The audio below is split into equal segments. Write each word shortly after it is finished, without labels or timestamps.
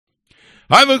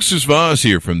Hi, folks. Chris Voss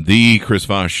here from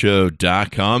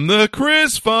thechrisvossshow.com,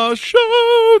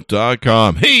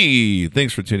 thechrisvossshow.com. Hey,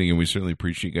 thanks for tuning in. We certainly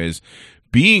appreciate you guys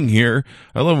being here.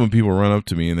 I love when people run up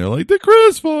to me and they're like,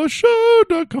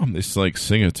 thechrisvossshow.com. They just like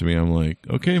sing it to me. I'm like,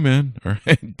 okay, man. All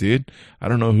right, dude. I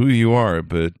don't know who you are,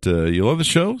 but you love the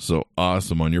show, so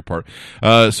awesome on your part.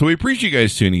 So we appreciate you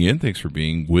guys tuning in. Thanks for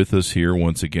being with us here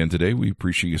once again today. We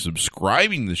appreciate you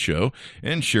subscribing to the show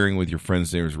and sharing with your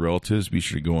friends, neighbors, relatives. Be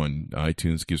sure to go on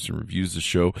iTunes, give some reviews of the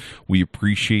show. We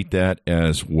appreciate that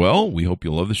as well. We hope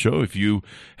you love the show. If you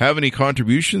have any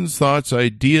contributions, thoughts,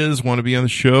 ideas, want to be on the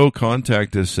show,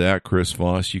 contact us at Chris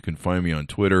Voss. You can find me on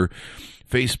Twitter,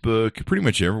 Facebook, pretty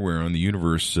much everywhere on the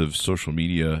universe of social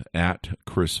media at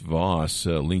Chris Voss,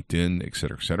 LinkedIn, et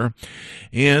cetera, et cetera.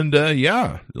 And,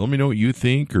 yeah, let me know what you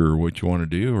think or what you want to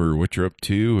do or what you're up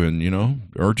to and, you know,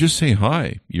 or just say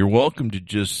hi. You're welcome to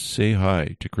just say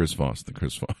hi to Chris Voss, the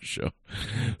Chris Voss Show.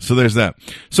 So there's that.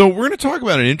 So we're going to talk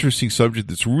about an interesting subject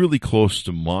that's really close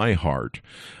to my heart.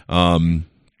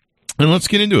 And let's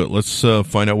get into it. Let's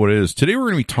find out what it is. Today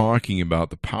we're going to be talking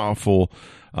about the powerful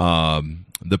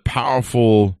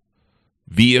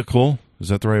vehicle. Is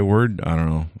that the right word? I don't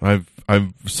know.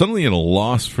 I'm suddenly at a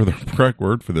loss for the correct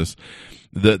word for this.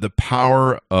 The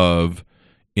power of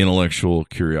intellectual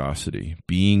curiosity,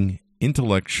 being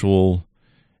intellectual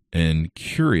and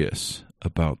curious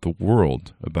about the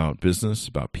world, about business,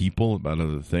 about people, about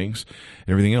other things,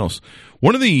 everything else.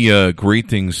 One of the great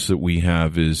things that we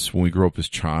have is when we grow up as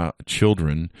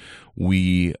children,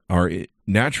 we are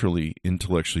naturally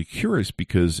intellectually curious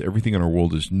because everything in our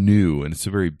world is new, and it's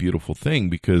a very beautiful thing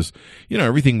because, you know,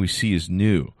 everything we see is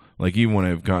new. Like even when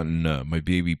I've gotten my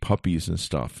baby puppies and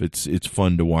stuff, it's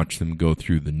fun to watch them go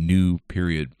through the new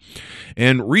period.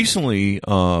 And recently,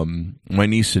 my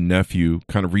niece and nephew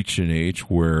kind of reached an age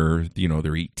where, you know,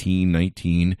 they're 18,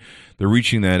 19. They're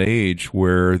reaching that age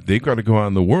where they've got to go out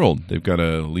in the world. They've got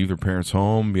to leave their parents'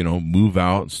 home, you know, move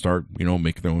out, start, you know,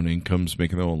 making their own incomes,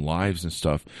 making their own lives and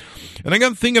stuff. And I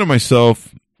got thinking to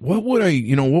myself, what would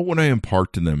I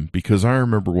impart to them? Because I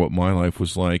remember what my life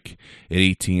was like at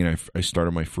 18. I started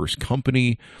my first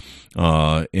company,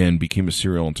 and became a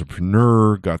serial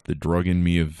entrepreneur, got the drug in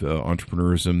me of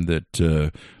entrepreneurism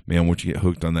that, man, once you get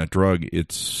hooked on that drug,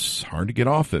 it's hard to get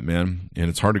off it, man. And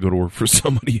it's hard to go to work for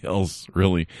somebody else,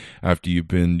 really, after you've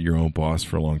been your own boss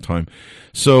for a long time.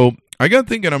 So I got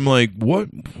thinking, I'm like, what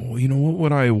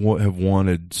would I have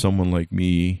wanted someone like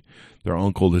me, their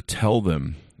uncle, to tell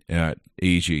them at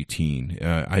age 18.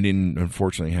 I didn't,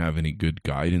 unfortunately, have any good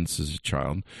guidance as a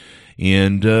child.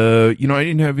 And, I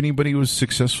didn't have anybody who was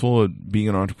successful at being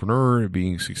an entrepreneur,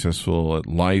 being successful at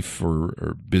life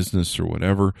or business or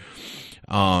whatever.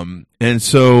 And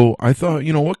so I thought,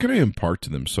 what can I impart to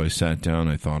them? So I sat down,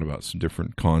 I thought about some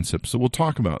different concepts that we'll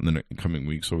talk about in the coming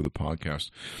weeks over the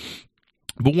podcast.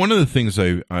 But one of the things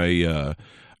I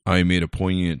made a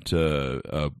poignant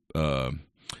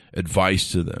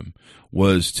advice to them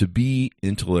was to be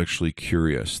intellectually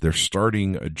curious. They're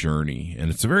starting a journey, and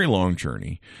it's a very long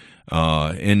journey.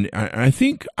 And I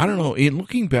think, I don't know, in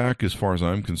looking back, as far as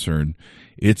I'm concerned,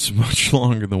 it's much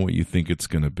longer than what you think it's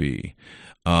going to be.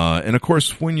 And of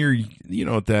course, when you're,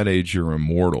 at that age, you're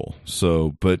immortal.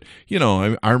 So, but,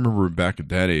 I remember back at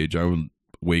that age, I would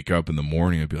wake up in the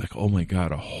morning, I'd be like, oh my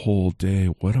God, a whole day.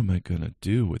 What am I going to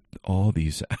do with all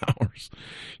these hours?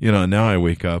 Now I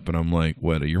wake up and I'm like,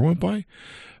 what, a year went by?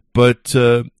 But,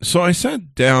 so I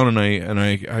sat down and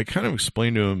I kind of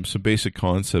explained to him some basic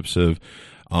concepts of,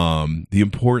 the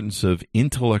importance of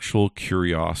intellectual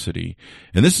curiosity.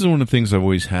 And this is one of the things I've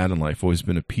always had in life. I've always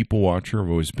been a people watcher. I've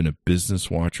always been a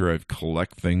business watcher. I've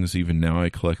collect things. Even now I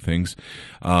collect things.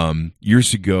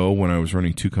 Years ago, when I was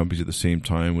running two companies at the same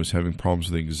time, was having problems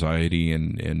with anxiety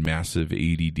and massive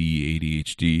ADD,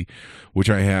 ADHD, which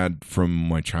I had from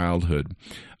my childhood.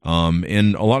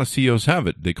 And a lot of CEOs have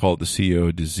it. They call it the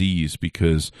CEO disease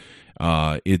because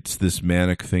it's this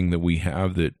manic thing that we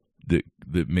have that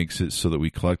makes it so that we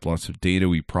collect lots of data,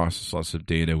 we process lots of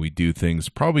data, we do things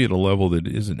probably at a level that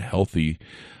isn't healthy,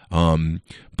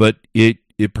 but it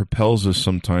propels us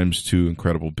sometimes to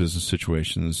incredible business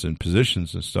situations and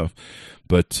positions and stuff.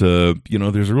 But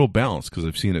there's a real balance because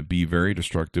I've seen it be very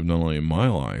destructive not only in my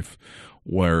life,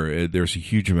 where there's a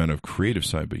huge amount of creative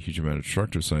side, but a huge amount of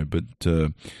destructive side, but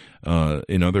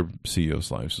in other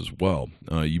CEOs' lives as well.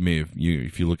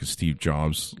 If you look at Steve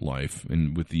Jobs' life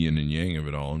and with the yin and yang of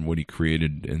it all and what he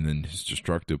created and then his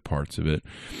destructive parts of it,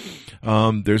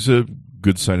 there's a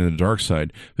good side and the dark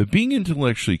side. But being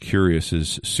intellectually curious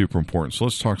is super important. So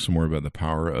let's talk some more about the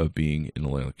power of being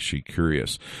intellectually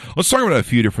curious. Let's talk about a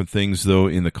few different things, though,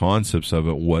 in the concepts of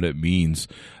it, what it means.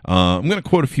 I'm going to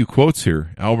quote a few quotes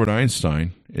here. Albert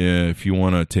Einstein, if you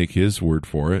want to take his word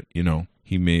for it,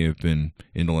 he may have been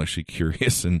intellectually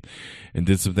curious and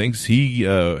did some things. He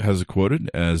has it quoted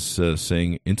as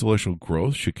saying, intellectual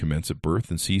growth should commence at birth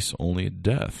and cease only at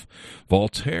death.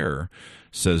 Voltaire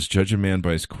says, judge a man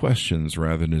by his questions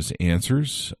rather than his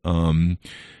answers.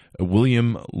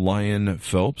 William Lyon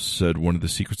Phelps said, one of the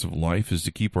secrets of life is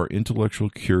to keep our intellectual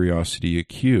curiosity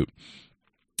acute.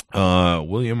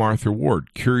 William Arthur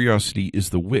Ward, curiosity is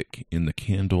the wick in the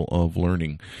candle of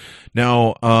learning.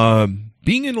 Now,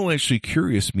 being intellectually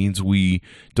curious means we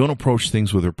don't approach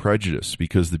things with a prejudice,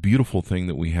 because the beautiful thing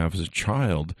that we have as a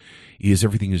child is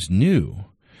everything is new.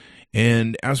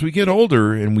 And as we get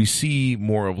older and we see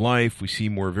more of life, we see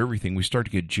more of everything, we start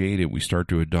to get jaded, we start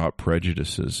to adopt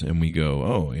prejudices, and we go,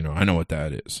 oh, I know what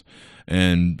that is.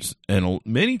 And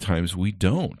many times we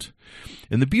don't.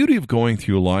 And the beauty of going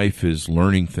through life is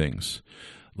learning things.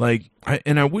 I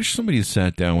wish somebody had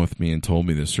sat down with me and told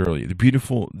me this earlier. The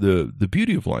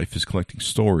beauty of life is collecting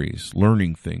stories,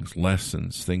 learning things,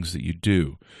 lessons, things that you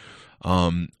do.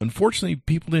 Unfortunately,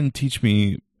 people didn't teach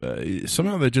me.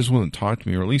 Somehow that just wasn't taught to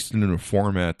me, or at least in a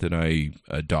format that I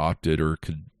adopted or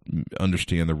could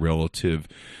understand the relative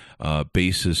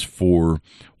basis for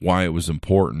why it was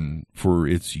important, for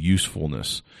its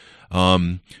usefulness.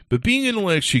 But being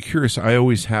intellectually curious, I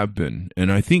always have been.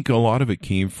 And I think a lot of it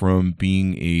came from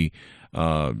being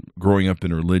growing up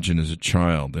in religion as a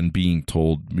child and being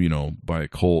told, by a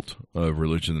cult of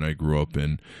religion that I grew up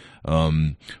in,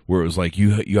 where it was like,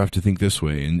 you have to think this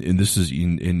way. And this is,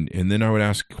 and then I would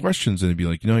ask questions and it'd be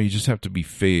like, you just have to be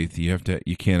faith. You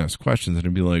can't ask questions. And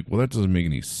it'd be like, well, that doesn't make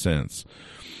any sense.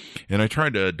 And I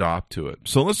tried to adopt to it.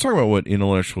 So let's talk about what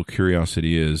intellectual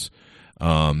curiosity is.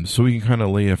 So we can kind of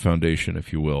lay a foundation,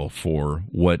 if you will, for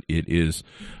what it is.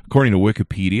 According to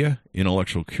Wikipedia,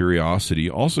 intellectual curiosity,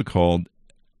 also called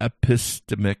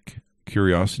epistemic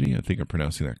curiosity, I think I'm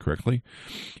pronouncing that correctly,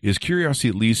 is curiosity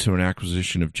that leads to an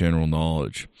acquisition of general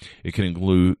knowledge. It can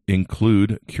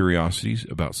include curiosities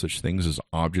about such things as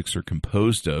objects are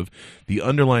composed of, the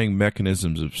underlying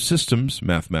mechanisms of systems,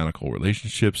 mathematical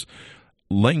relationships,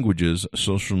 languages,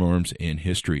 social norms, and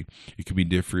history. It can be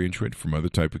differentiated from other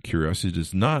type of curiosity. It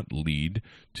does not lead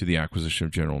to the acquisition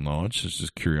of general knowledge, such as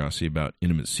curiosity about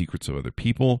intimate secrets of other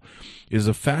people. It is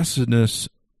a facetness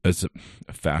is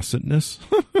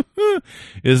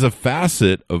a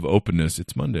facet of openness.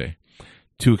 It's Monday.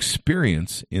 To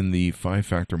experience in the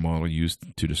 5-factor model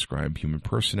used to describe human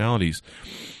personalities.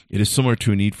 It is similar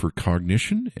to a need for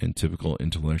cognition and typical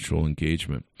intellectual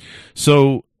engagement.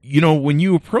 So, when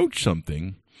you approach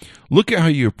something, look at how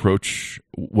you approach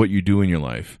what you do in your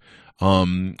life.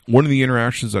 One of the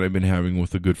interactions that I've been having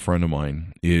with a good friend of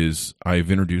mine is I've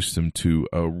introduced him to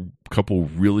a couple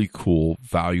really cool,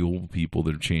 valuable people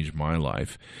that have changed my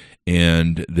life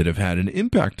and that have had an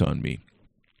impact on me.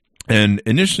 And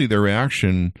initially their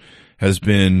reaction has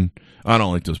been, I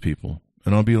don't like those people.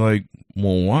 And I'll be like,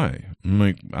 well, why? I'm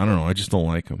like, I don't know. I just don't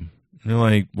like them. And they're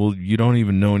like, well, you don't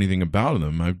even know anything about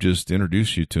them. I've just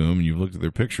introduced you to them, and you've looked at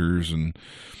their pictures and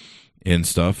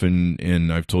stuff,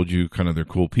 and I've told you kind of they're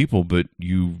cool people, but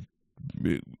you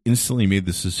instantly made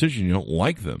this decision you don't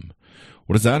like them.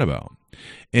 What is that about?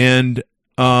 And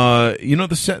that's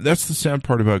the sad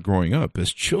part about growing up.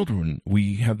 As children,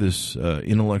 we have this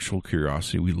intellectual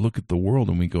curiosity. We look at the world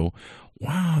and we go,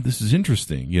 wow, this is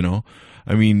interesting,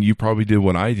 I mean, you probably did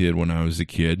what I did when I was a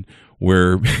kid,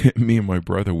 where me and my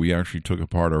brother, we actually took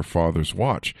apart our father's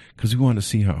watch because we wanted to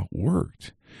see how it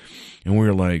worked. And we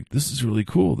were like, this is really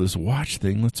cool, this watch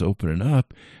thing. Let's open it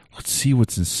up. Let's see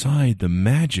what's inside, the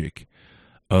magic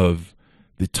of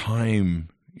the time,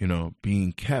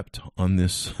 being kept on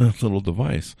this little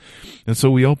device. And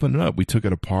so we opened it up. We took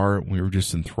it apart. We were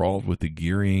just enthralled with the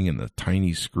gearing and the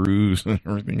tiny screws and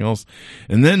everything else.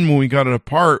 And then when we got it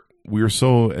apart, we were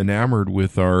so enamored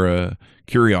with our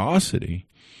curiosity.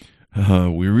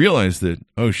 We realized that,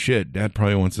 oh shit, Dad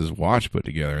probably wants his watch put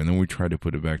together. And then we tried to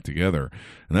put it back together.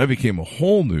 And that became a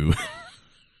whole new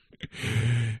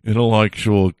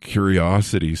intellectual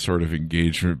curiosity sort of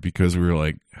engagement, because we were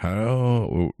like,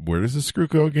 where does the screw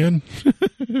go again?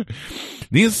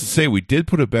 Needless to say, we did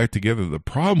put it back together. The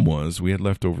problem was we had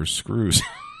leftover screws.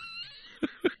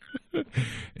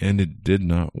 And it did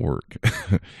not work.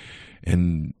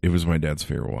 And it was my dad's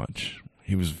favorite watch.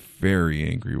 He was very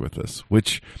angry with us,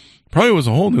 which probably was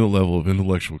a whole new level of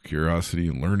intellectual curiosity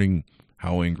and learning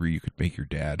how angry you could make your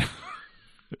dad.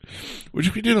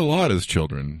 which we did a lot as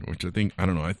children, which I think, I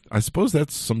don't know, I suppose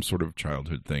that's some sort of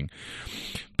childhood thing.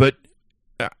 But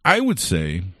I would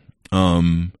say,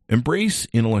 embrace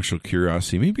intellectual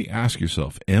curiosity. Maybe ask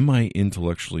yourself, am I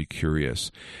intellectually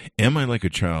curious? Am I like a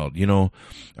child? You know,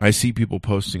 I see people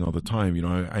posting all the time, you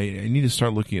know, I need to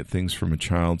start looking at things from a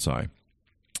child's eye.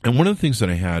 And one of the things that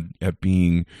I had at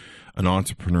being an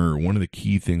entrepreneur, one of the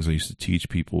key things I used to teach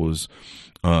people is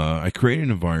I created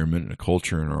an environment and a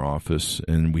culture in our office,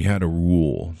 and we had a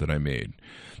rule that I made.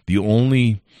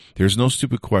 There's no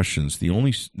stupid questions. The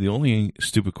only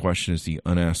stupid question is the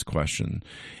unasked question.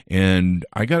 And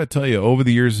I got to tell you, over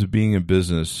the years of being in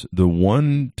business,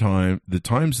 the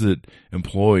times that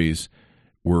employees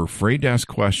were afraid to ask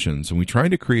questions, and we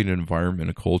tried to create an environment,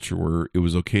 a culture where it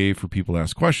was okay for people to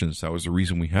ask questions. That was the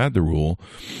reason we had the rule.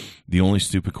 The only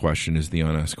stupid question is the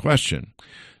unasked question.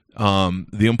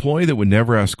 The employee that would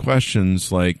never ask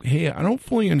questions like, hey, I don't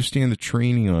fully understand the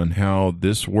training on how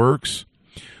this works,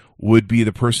 would be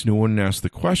the person who wouldn't ask the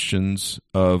questions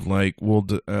of like, well,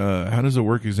 how does it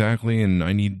work exactly? And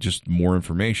I need just more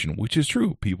information, which is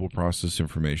true. People process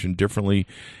information differently,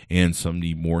 and some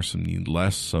need more, some need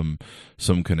less. Some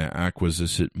can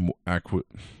acquisition,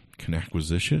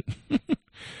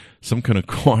 some can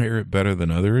acquire it better than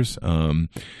others.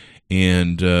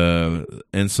 And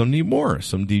some need more.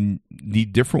 Some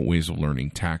need different ways of learning,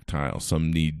 tactile.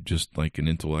 Some need just like an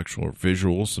intellectual or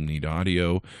visual. Some need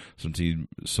audio.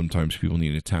 Sometimes people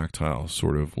need a tactile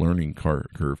sort of learning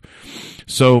curve.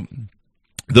 So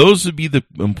those would be the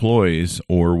employees,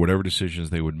 or whatever decisions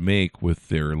they would make with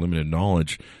their limited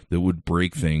knowledge, that would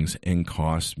break things and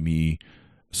cost me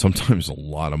sometimes a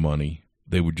lot of money.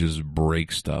 They would just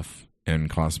break stuff and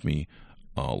cost me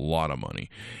a lot of money.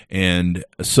 And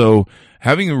so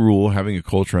having a rule, having a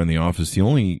culture in the office, the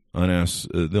only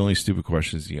stupid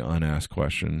question is the unasked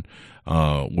question,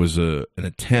 was an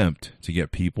attempt to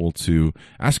get people to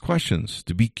ask questions,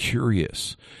 to be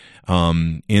curious.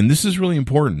 And this is really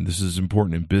important. This is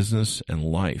important in business and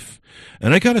life.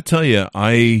 And I got to tell you,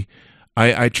 I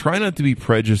try not to be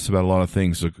prejudiced about a lot of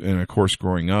things. And of course,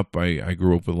 growing up, I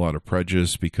grew up with a lot of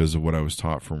prejudice because of what I was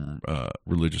taught from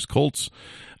religious cults.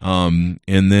 And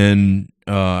then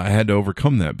I had to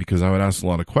overcome that because I would ask a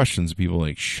lot of questions. People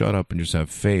like, shut up and just have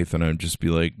faith. And I'd just be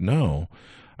like, no,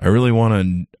 I really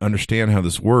want to understand how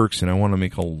this works, and I want to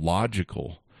make a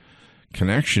logical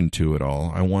connection to it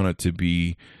all. I want it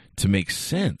to make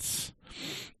sense.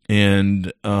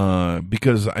 And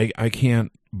because I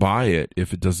can't buy it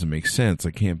if it doesn't make sense.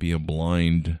 I can't be a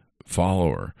blind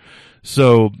follower.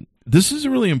 So this is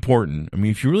really important. I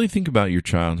mean, if you really think about your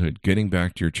childhood, getting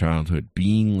back to your childhood,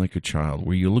 being like a child,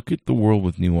 where you look at the world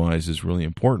with new eyes, is really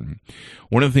important.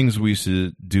 One of the things we used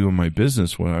to do in my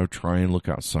business was I would try and look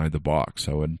outside the box.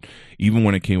 I would, even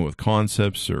when it came with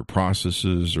concepts or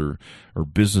processes or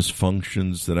business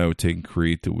functions that I would take and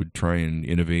create that would try and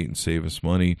innovate and save us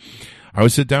money, I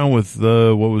would sit down with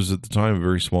what was at the time a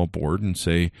very small board and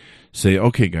say,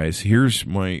 okay, guys, here's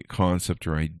my concept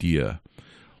or idea.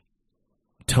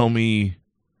 Tell me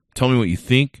what you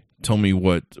think. Tell me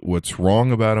what's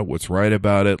wrong about it, what's right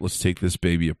about it. Let's take this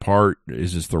baby apart.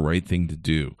 Is this the right thing to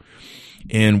do?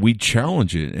 And we'd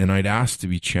challenge it, and I'd ask to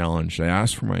be challenged. I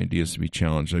asked for my ideas to be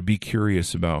challenged. I'd be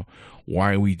curious about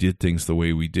why we did things the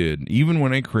way we did. Even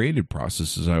when I created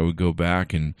processes, I would go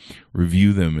back and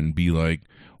review them and be like,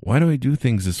 why do I do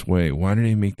things this way? Why did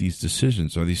I make these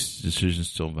decisions? Are these decisions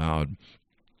still valid?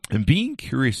 And being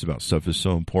curious about stuff is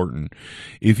so important.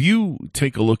 If you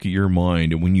take a look at your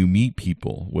mind, and when you meet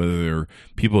people, whether they're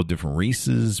people of different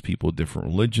races, people of different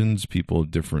religions, people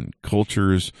of different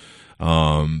cultures,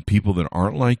 people that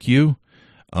aren't like you,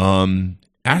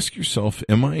 ask yourself,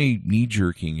 am I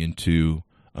knee-jerking into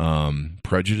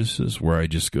prejudices where I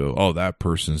just go, oh, that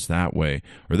person's that way,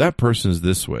 or that person's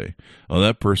this way. Oh,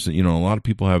 that person, a lot of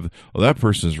people have, oh, that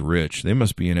person's rich. They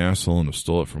must be an asshole and have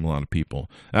stole it from a lot of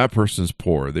people. That person's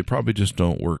poor. They probably just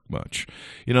don't work much.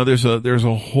 There's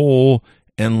a whole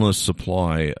endless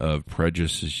supply of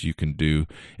prejudices you can do.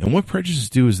 And what prejudices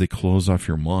do is they close off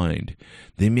your mind.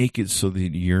 They make it so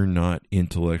that you're not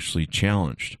intellectually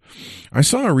challenged. I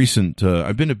saw a recent,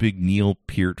 I've been a big Neil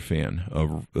Peart fan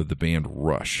of the band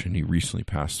Rush, and he recently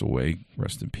passed away.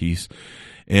 Rest in peace.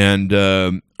 And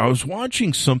I was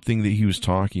watching something that he was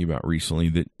talking about recently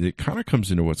that kind of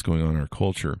comes into what's going on in our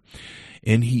culture.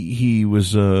 And he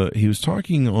was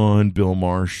talking on Bill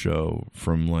Maher's show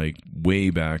from like way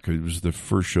back. It was the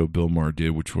first show Bill Maher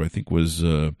did, which I think was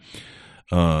what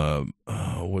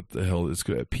the hell is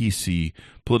PC,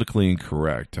 Politically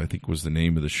Incorrect, I think was the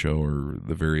name of the show, or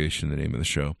the variation of the name of the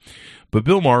show. But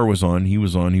Bill Maher was on. He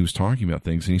was talking about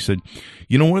things, and he said,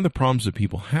 one of the problems that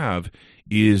people have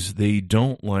is they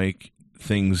don't like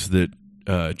things that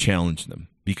challenge them,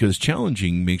 because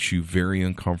challenging makes you very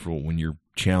uncomfortable when you're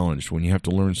challenged, when you have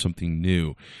to learn something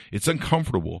new. It's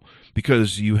uncomfortable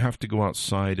because you have to go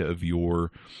outside of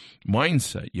your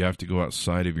mindset. You have to go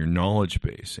outside of your knowledge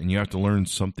base, and you have to learn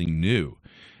something new.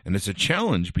 And it's a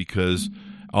challenge because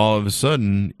all of a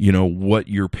sudden, what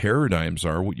your paradigms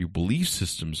are, what your belief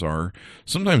systems are,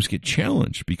 sometimes get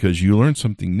challenged because you learn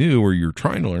something new, or you're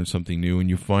trying to learn something new, and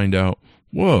you find out,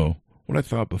 whoa, what I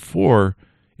thought before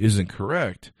isn't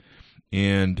correct.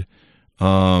 And,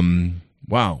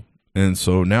 wow. And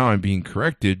so now I'm being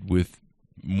corrected with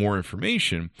more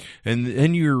information. And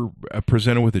then you're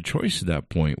presented with a choice at that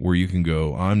point where you can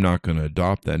go, I'm not going to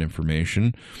adopt that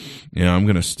information. I'm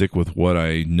going to stick with what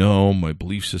I know, my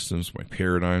belief systems, my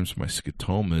paradigms, my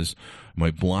scotomas, my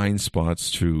blind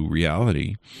spots to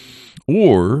reality.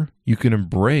 Or you can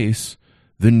embrace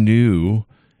the new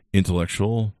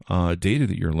intellectual data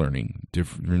that you're learning,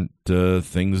 different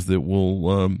things that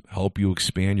will help you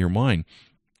expand your mind.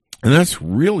 And that's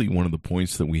really one of the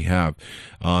points that we have.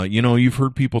 You've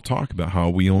heard people talk about how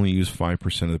we only use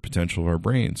 5% of the potential of our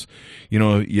brains.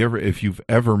 If you've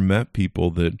ever met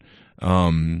people that,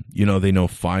 they know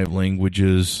 5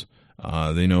 languages,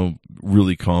 they know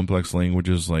really complex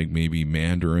languages like maybe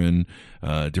Mandarin,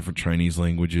 different Chinese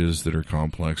languages that are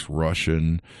complex,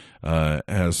 Russian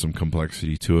has some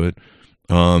complexity to it.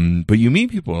 But you meet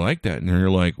people like that, and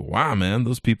you're like, wow, man,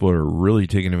 those people are really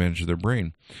taking advantage of their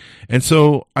brain. And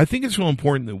so I think it's real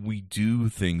important that we do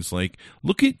things like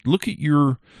look at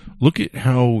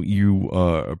how you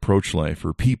approach life,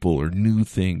 or people, or new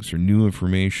things, or new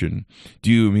information.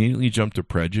 Do you immediately jump to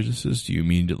prejudices? Do you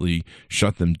immediately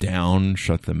shut them down,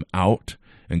 shut them out,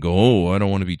 and go, oh, I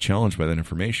don't want to be challenged by that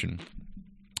information?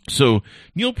 So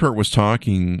Neil Peart was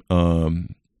talking.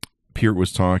 Peart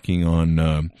was talking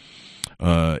on.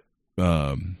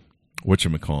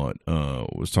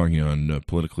 Was talking on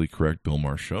Politically Correct Bill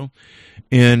Maher's show.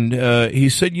 And he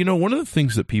said, one of the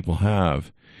things that people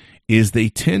have is they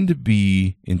tend to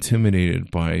be intimidated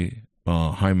by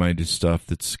high-minded stuff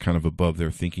that's kind of above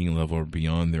their thinking level or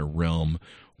beyond their realm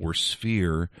or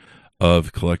sphere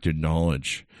of collected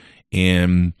knowledge.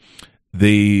 And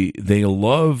they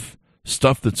love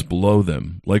stuff that's below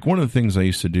them. Like one of the things I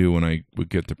used to do when I would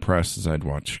get depressed is I'd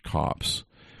watch Cops.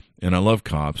 And I love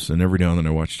Cops, and every now and then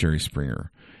I watch Jerry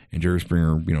Springer. And Jerry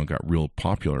Springer, got real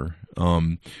popular.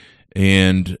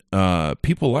 And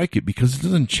people like it because it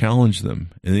doesn't challenge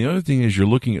them. And the other thing is you're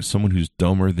looking at someone who's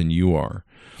dumber than you are.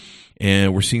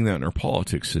 And we're seeing that in our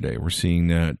politics today. We're seeing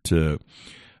that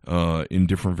in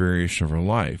different variations of our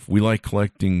life. We like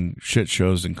collecting shit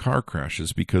shows and car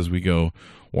crashes because we go,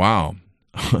 wow,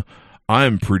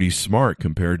 I'm pretty smart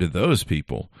compared to those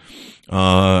people.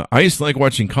 I used to like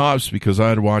watching Cops because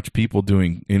I'd watch people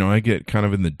doing, I get kind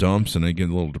of in the dumps and I get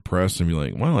a little depressed and be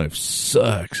like, my life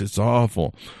sucks. It's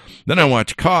awful. Then I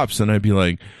watch Cops and I'd be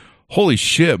like, holy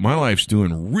shit, my life's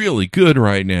doing really good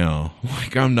right now.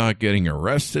 Like I'm not getting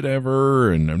arrested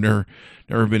ever, and I've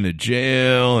never been to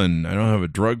jail, and I don't have a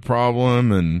drug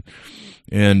problem,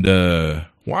 and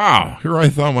wow, here I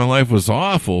thought my life was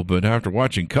awful, but after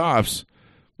watching Cops,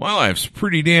 my life's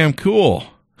pretty damn cool.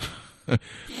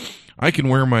 I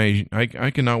can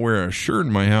I cannot wear a shirt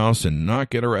in my house and not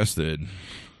get arrested.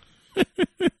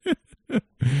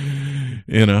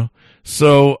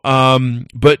 So,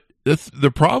 but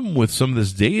the problem with some of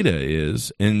this data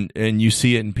is, and you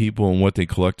see it in people and what they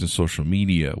collect in social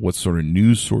media, what sort of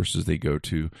news sources they go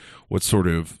to, what sort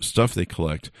of stuff they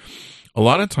collect. A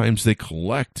lot of times they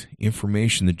collect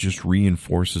information that just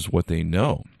reinforces what they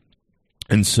know.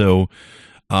 And so,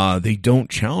 they don't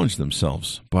challenge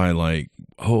themselves by like,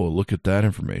 oh, look at that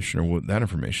information or what that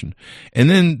information. And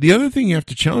then the other thing you have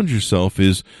to challenge yourself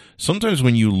is sometimes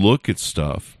when you look at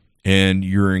stuff and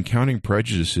you're encountering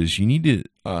prejudices, you need to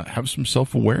have some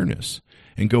self-awareness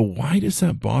and go, why does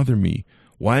that bother me?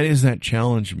 Why does that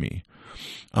challenge me?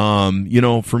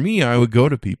 For me, I would go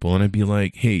to people and I'd be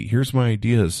like, hey, here's my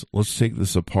ideas. Let's take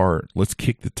this apart. Let's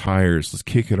kick the tires. Let's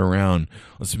kick it around.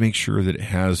 Let's make sure that it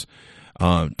has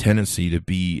tendency to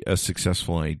be a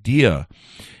successful idea.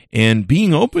 And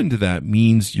being open to that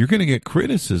means you're going to get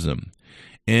criticism.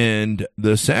 And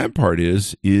the sad part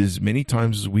is many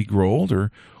times as we grow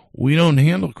older, we don't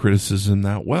handle criticism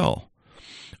that well.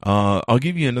 I'll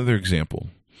give you another example.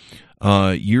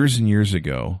 Years and years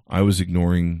ago, I was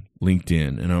ignoring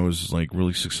LinkedIn, and I was like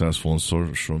really successful in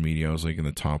social media. I was like in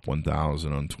the top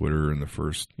 1,000 on Twitter in the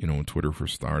first, when Twitter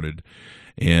first started.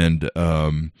 And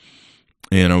I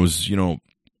was,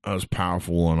 I was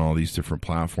powerful on all these different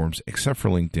platforms except for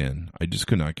LinkedIn. I just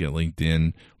could not get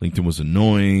LinkedIn. LinkedIn was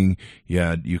annoying.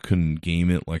 You couldn't game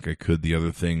it like I could the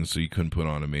other things, so you couldn't put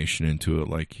automation into it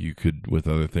like you could with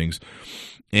other things.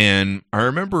 And I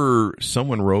remember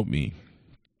someone wrote me,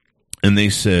 and they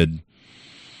said,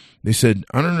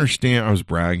 I don't understand. I was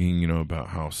bragging, about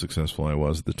how successful I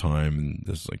was at the time, and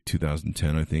this is like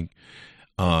 2010, I think,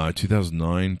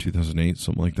 2009, 2008,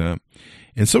 something like that.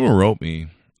 And someone wrote me,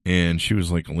 and she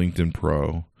was like a LinkedIn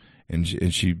pro, and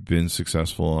she'd been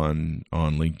successful on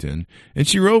LinkedIn. And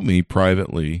she wrote me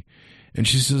privately, and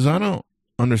she says, I don't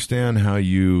understand how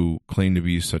you claim to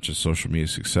be such a social media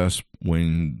success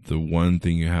when the one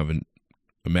thing you haven't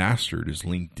mastered is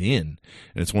LinkedIn, and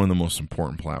it's one of the most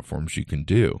important platforms you can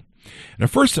do. And at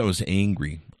first I was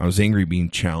angry. I was angry being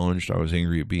challenged. I was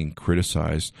angry at being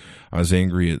criticized. I was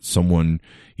angry at someone,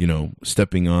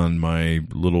 stepping on my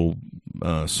little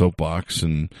soapbox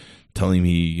and telling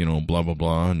me, blah, blah,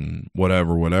 blah, and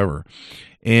whatever.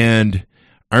 And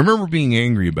I remember being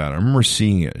angry about it. I remember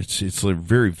seeing it. It's like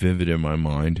very vivid in my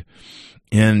mind.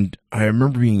 And I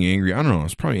remember being angry. I don't know. I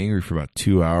was probably angry for about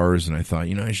 2 hours, and I thought,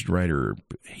 I should write her a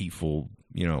hateful,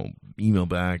 email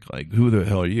back. Like, who the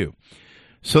hell are you?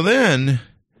 So then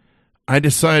I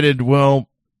decided, well,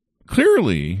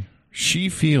 clearly she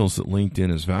feels that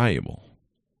LinkedIn is valuable.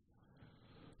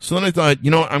 So then I thought,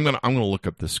 I'm gonna look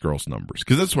up this girl's numbers,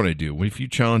 because that's what I do. If you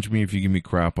challenge me, if you give me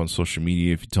crap on social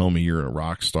media, if you tell me you're a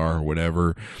rock star or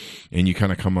whatever, and you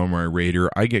kind of come on my radar,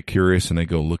 I get curious and I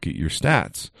go look at your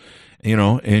stats.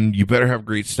 And you better have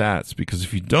great stats, because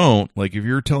if you don't, like if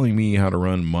you're telling me how to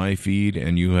run my feed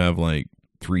and you have like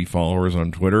 3 followers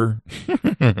on Twitter,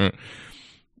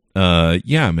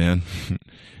 yeah, man,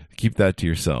 keep that to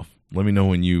yourself. Let me know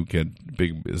when you get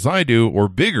big as I do, or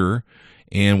bigger,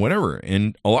 and whatever.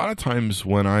 And a lot of times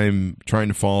when I'm trying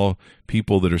to follow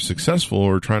people that are successful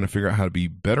or trying to figure out how to be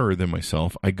better than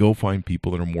myself, I go find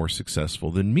people that are more successful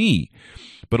than me.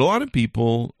 But a lot of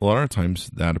times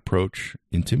that approach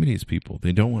intimidates people.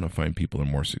 They don't want to find people that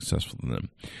are more successful than them.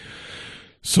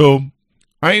 So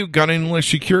I got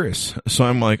intellectually curious. So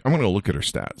I'm like, I'm going to look at her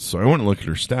stats. So I went and looked at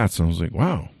her stats, and I was like,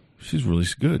 wow, she's really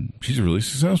good. She's really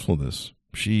successful at this.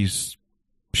 She's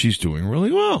doing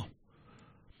really well.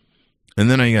 And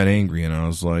then I got angry, and I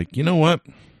was like, you know what?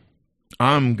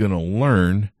 I'm going to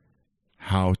learn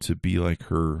how to be like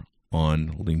her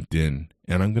on LinkedIn,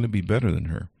 and I'm going to be better than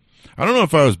her. I don't know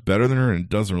if I was better than her, and it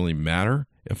doesn't really matter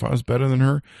if I was better than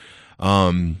her.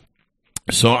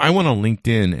 So I went on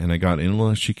LinkedIn, and I got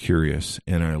intellectually curious,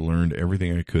 and I learned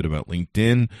everything I could about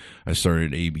LinkedIn. I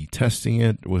started A/B testing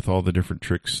it with all the different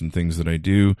tricks and things that I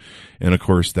do. And, of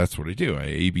course, that's what I do. I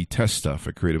A/B test stuff.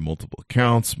 I created multiple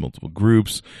accounts, multiple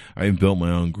groups. I built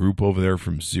my own group over there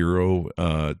from zero,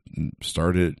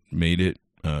 made it.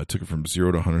 Took it from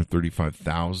 0 to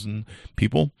 135,000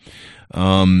 people,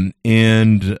 and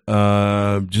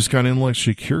just got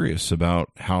intellectually curious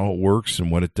about how it works and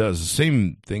what it does. The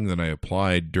same thing that I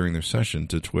applied during their session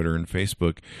to Twitter and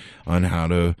Facebook on how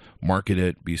to market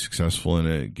it, be successful in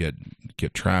it, get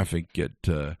traffic, get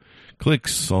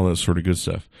clicks, all that sort of good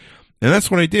stuff. And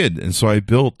that's what I did. And so I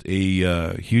built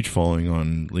a huge following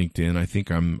on LinkedIn. I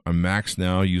think I'm maxed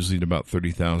now, usually at about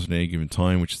 30,000 at any given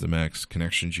time, which is the max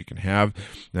connections you can have.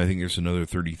 And I think there's another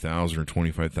 30,000 or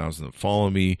 25,000 that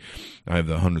follow me. I have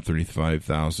the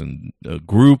 135,000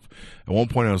 group. At one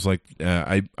point, I was like,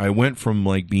 I went from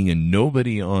like being a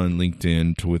nobody on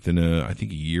LinkedIn to within I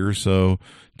think a year or so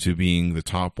to being the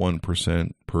top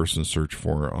 1% person searched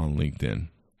for on LinkedIn.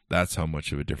 That's how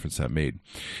much of a difference that made.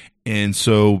 And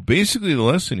so basically the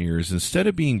lesson here is, instead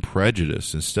of being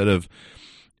prejudiced, instead of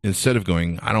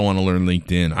going, I don't want to learn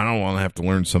LinkedIn, I don't want to have to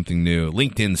learn something new,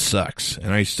 LinkedIn sucks.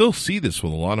 And I still see this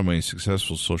with a lot of my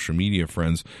successful social media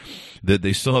friends, that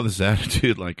they still have this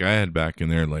attitude like I had back in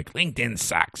there, like, LinkedIn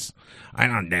sucks. I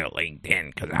don't do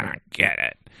LinkedIn because I don't get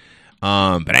it.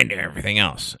 But I do everything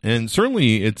else. And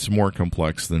certainly it's more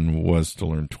complex than it was to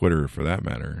learn Twitter, for that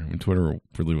matter. I mean, Twitter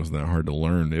really wasn't that hard to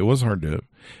learn. It wasn't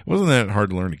that hard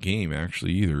to learn a game,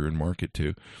 actually, either, and market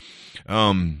to.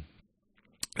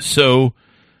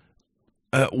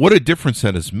 What a difference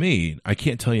that has made. I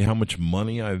can't tell you how much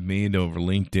money I've made over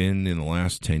LinkedIn in the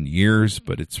last 10 years,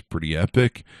 but it's pretty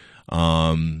epic.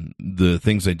 The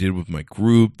things I did with my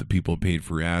group, the people paid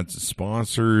for ads and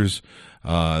sponsors,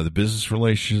 the business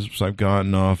relationships I've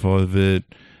gotten off of it.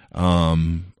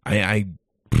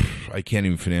 I can't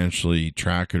even financially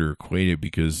track it or equate it,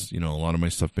 because, a lot of my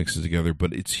stuff mixes together,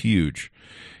 but it's huge.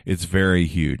 It's very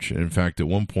huge. And in fact, at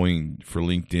one point for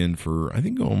LinkedIn, for I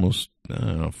think almost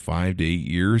 5 to 8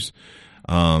 years,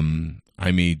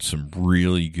 I made some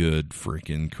really good,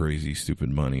 freaking crazy, stupid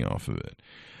money off of it.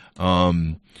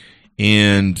 And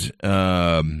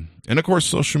of course,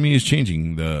 social media is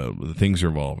changing. The things are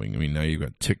evolving. I mean, now you've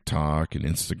got TikTok and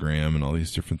Instagram and all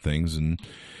these different things, and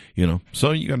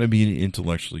so you got to be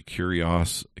intellectually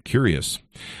curious.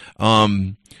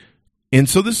 And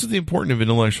so this is the importance of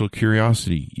intellectual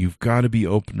curiosity. You've got to be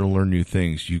open to learn new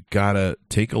things. You've got to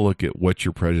take a look at what's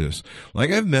your prejudice.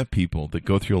 Like, I've met people that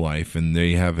go through life and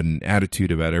they have an attitude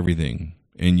about everything.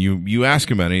 And you ask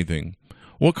them about anything.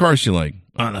 What cars do you like?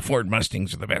 Oh, the Ford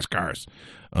Mustangs are the best cars.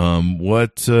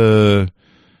 What's the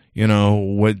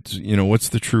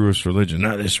truest religion?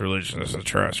 No, this religion is the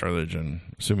truest religion.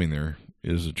 Assuming there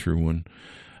is a true one.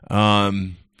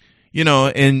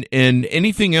 And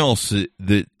anything else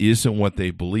that isn't what they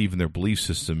believe in their belief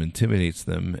system intimidates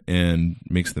them and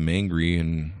makes them angry,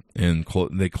 and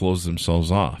they close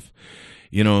themselves off.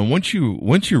 And once you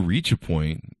reach a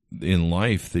point in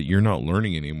life that you're not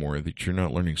learning anymore, that you're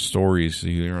not learning stories, that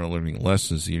you're not learning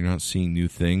lessons, that you're not seeing new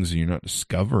things, and you're not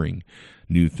discovering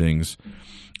new things,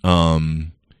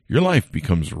 your life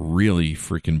becomes really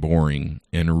freaking boring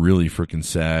and really freaking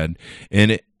sad.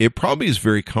 And it probably is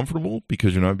very comfortable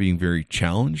because you're not being very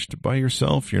challenged by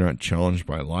yourself. You're not challenged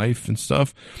by life and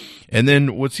stuff. And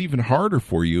then what's even harder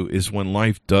for you is when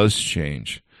life does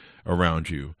change around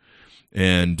you.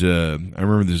 And I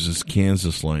remember there's this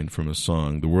Kansas line from a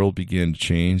song: the world began to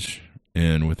change,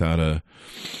 and without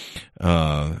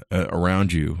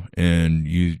around you, and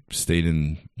you stayed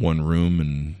in one room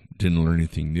and didn't learn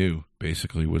anything new.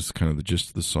 Basically, was kind of the gist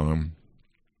of the song.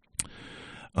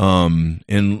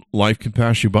 And life can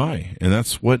pass you by, and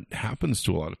that's what happens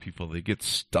to a lot of people. They get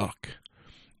stuck,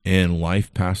 and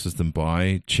life passes them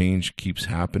by. Change keeps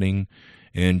happening.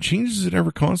 And change is ever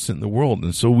constant in the world.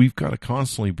 And so we've got to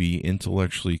constantly be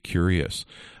intellectually curious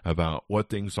about what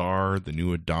things are, the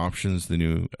new adoptions, the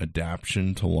new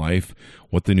adaptation to life,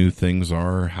 what the new things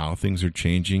are, how things are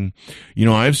changing.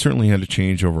 I've certainly had to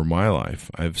change over my life.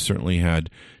 I've certainly had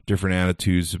different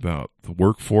attitudes about the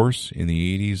workforce in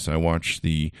the 80s. I watched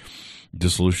the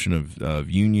dissolution of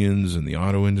unions and the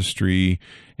auto industry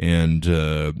and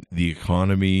the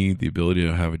economy, the ability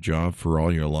to have a job for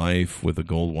all your life with a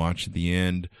gold watch at the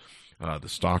end, the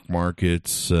stock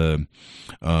markets kind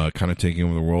of taking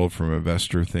over the world from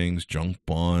investor things, junk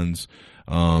bonds.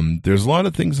 There's a lot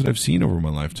of things that I've seen over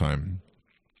my lifetime.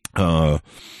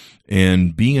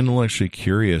 And being intellectually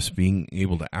curious, being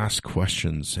able to ask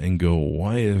questions and go,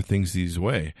 why are things these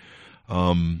way?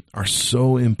 Are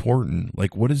so important.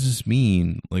 Like, what does this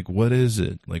mean? Like, what is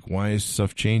it? Like, why is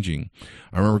stuff changing?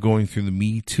 I remember going through the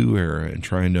Me Too era and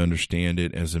trying to understand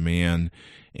it as a man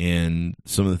and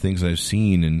some of the things I've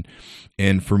seen.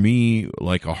 And for me,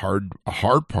 like a hard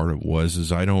part of it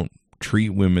is I don't treat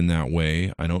women that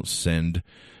way. I don't send,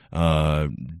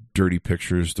 dirty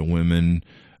pictures to women,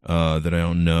 that I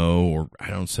don't know, or I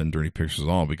don't send dirty pictures at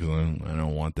all because I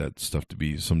don't want that stuff to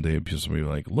be someday somebody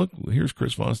like, look, here's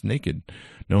Chris Voss naked.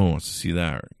 No one wants to see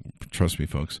that. Trust me,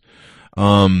 folks.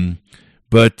 I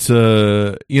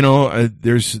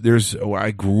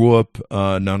grew up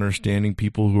not understanding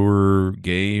people who are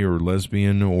gay or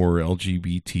lesbian or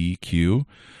LGBTQ.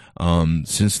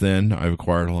 Since then, I've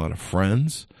acquired a lot of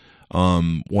friends.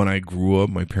 When I grew up,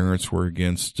 my parents were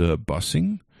against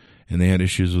busing. And they had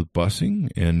issues with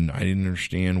busing, and I didn't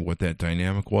understand what that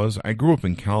dynamic was. I grew up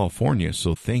in California,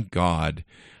 so thank God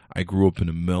I grew up in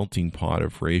a melting pot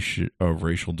of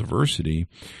racial diversity.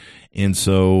 And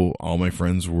so all my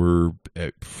friends were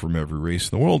from every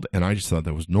race in the world, and I just thought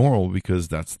that was normal because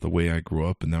that's the way I grew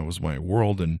up, and that was my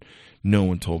world, and no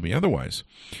one told me otherwise.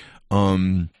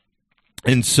 And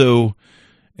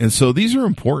so these are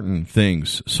important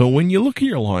things. So when you look at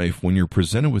your life, when you're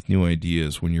presented with new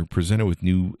ideas, when you're presented with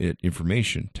new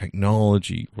information,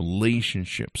 technology,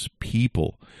 relationships,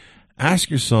 people,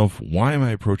 ask yourself, why am I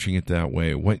approaching it that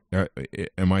way? What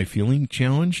am I feeling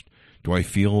challenged? Do I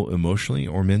feel emotionally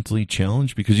or mentally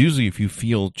challenged? Because usually if you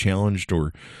feel challenged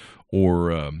or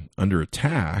under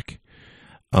attack,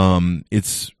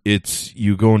 it's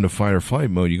you go into fight or flight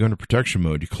mode, you go into protection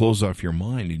mode, you close off your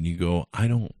mind and you go,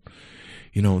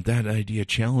 that idea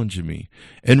challenging me.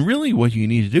 And really what you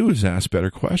need to do is ask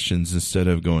better questions instead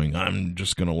of going, I'm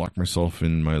just going to lock myself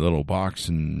in my little box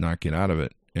and not get out of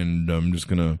it. And I'm just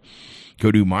going to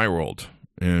go do my world.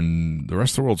 And the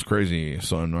rest of the world's crazy,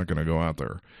 so I'm not going to go out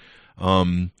there.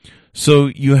 So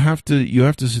you have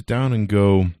to sit down and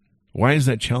go, why is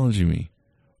that challenging me?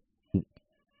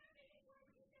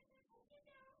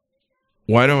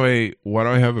 Why do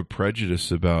I have a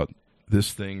prejudice about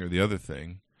this thing or the other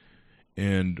thing?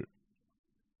 And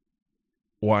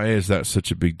why is that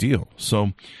such a big deal?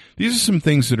 So these are some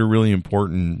things that are really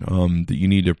important that you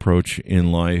need to approach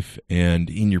in life and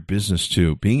in your business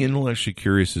too. Being intellectually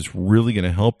curious is really going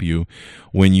to help you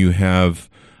when you have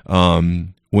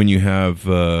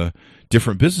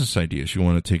different business ideas you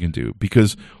want to take and do.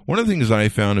 Because one of the things I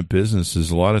found in business is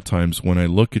a lot of times when I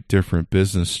look at different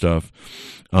business stuff,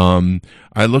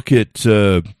 I look at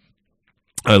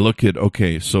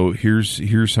okay, so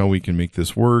here's how we can make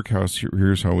this work.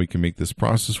 Here's how we can make this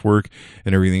process work,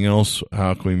 and everything else.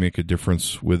 How can we make a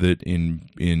difference with it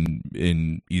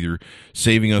in either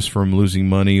saving us from losing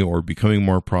money or becoming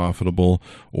more profitable,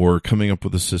 or coming up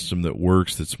with a system that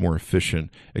works, that's more efficient,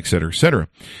 et cetera, et cetera.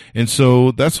 And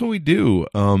so that's what we do.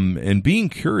 And being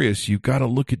curious, you've got to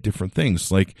look at different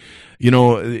things. Like,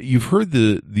 you've heard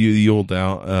the old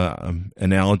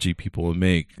analogy people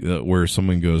make where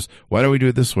someone goes, "Why do we do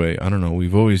it this way?" I don't know.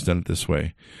 We've always done it this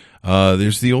way.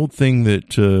 There's the old thing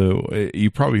that you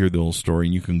probably heard the old story,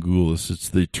 and you can Google this. It's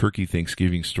the turkey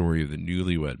Thanksgiving story of the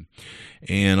newlywed.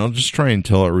 And I'll just try and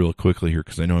tell it real quickly here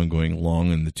because I know I'm going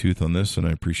long in the tooth on this, and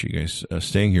I appreciate you guys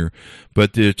staying here.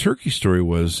 But the turkey story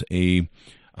was a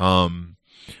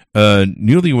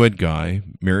newlywed guy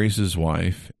marries his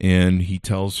wife, and he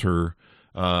tells her,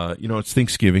 it's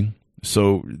Thanksgiving,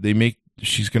 so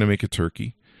she's going to make a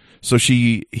turkey. So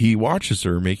he watches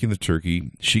her making the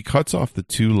turkey. She cuts off the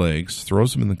 2 legs,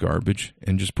 throws them in the garbage,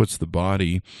 and just puts the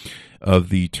body of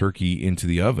the turkey into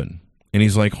the oven. And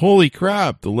he's like, "Holy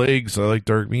crap, the legs, I like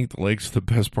dark meat. The legs are the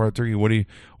best part of turkey. What are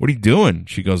you doing?"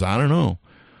 She goes, "I don't know.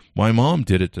 My mom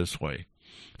did it this way."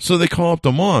 So they call up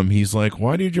the mom. He's like,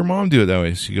 "Why did your mom do it that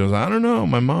way?" She goes, "I don't know.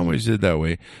 My mom always did it that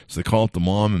way." So they call up the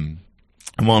mom, and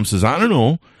the mom says, "I don't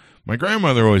know. My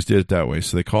grandmother always did it that way."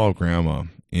 So they call up grandma,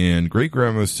 and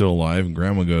great-grandmother's still alive, and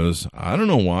grandma goes, "I don't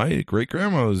know why.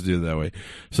 Great-grandmothers did it that way."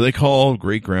 So they call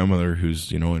great-grandmother,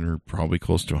 who's, in her probably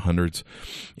close to hundreds,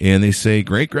 and they say,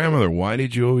 "Great-grandmother, why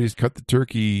did you always cut the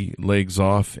turkey legs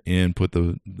off and put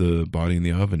the body in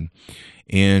the oven?"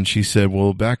 And she said,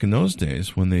 "Well, back in those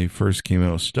days, when they first came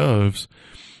out with stoves,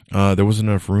 there wasn't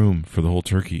enough room for the whole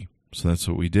turkey. So that's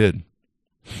what we did."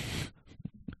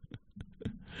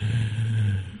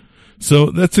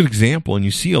 So that's an example, and you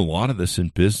see a lot of this in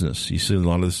business. You see a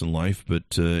lot of this in life,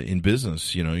 but in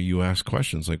business, you ask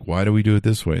questions like, "Why do we do it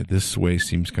this way? This way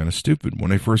seems kind of stupid."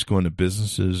 When I first go into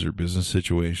businesses or business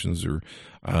situations or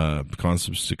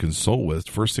concepts to consult with,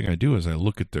 first thing I do is I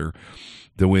look at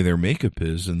the way their makeup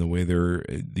is and the way they're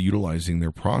utilizing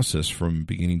their process from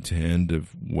beginning to end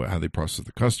of how they process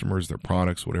the customers, their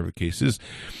products, whatever the case is.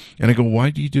 And I go, "Why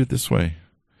do you do it this way?"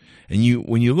 And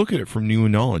when you look at it from new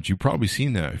knowledge, you've probably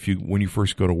seen that when you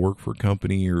first go to work for a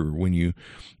company or when you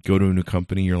go to a new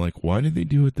company, you're like, "Why did they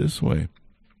do it this way?"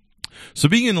 So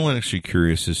being intellectually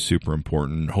curious is super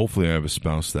important. Hopefully I have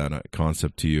espoused that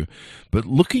concept to you. But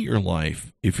look at your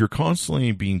life. If you're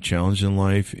constantly being challenged in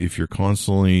life, if you're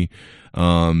constantly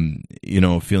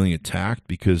feeling attacked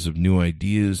because of new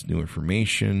ideas, new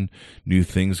information, new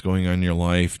things going on in your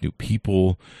life, new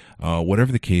people,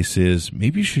 whatever the case is,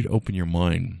 maybe you should open your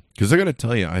mind. Because I got to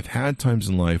tell you, I've had times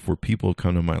in life where people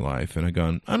come to my life and I've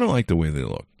gone, "I don't like the way they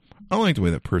look. I don't like the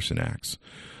way that person acts.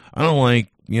 I don't like,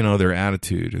 their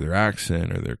attitude or their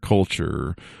accent or their culture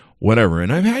or whatever."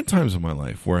 And I've had times in my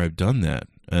life where I've done that.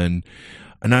 And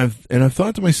I've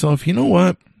thought to myself, you know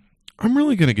what? I'm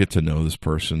really going to get to know this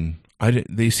person.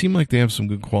 They seem like they have some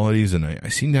good qualities, and I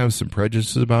seem to have some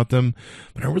prejudices about them.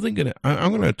 But I'm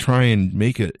going to try and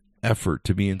make an effort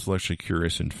to be intellectually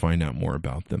curious and find out more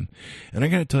about them. And I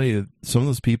got to tell you, some of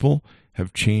those people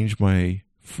have changed my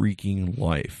freaking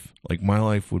life. Like, my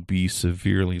life would be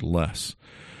severely less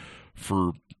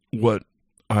for what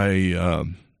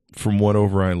from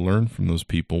whatever I learned from those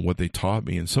people, what they taught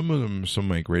me. And some of them are some of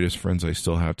my greatest friends I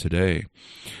still have today.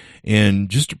 And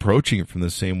just approaching it from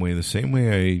the same way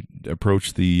I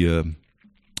approached the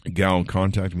gal who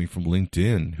contacted me from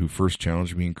LinkedIn, who first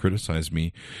challenged me and criticized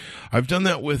me. I've done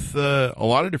that with a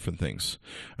lot of different things.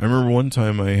 I remember one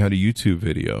time I had a YouTube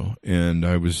video, and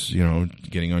I was,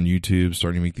 getting on YouTube,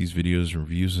 starting to make these videos,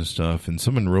 reviews and stuff, and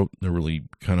someone wrote a really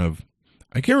kind of,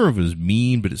 I can't remember if it was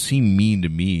mean, but it seemed mean to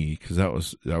me because that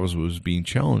was what was being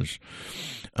challenged.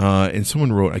 And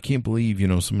someone wrote, "I can't believe,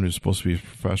 someone who's supposed to be as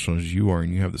professional as you are,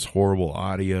 and you have this horrible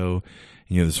audio, and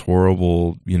you have this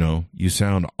horrible, you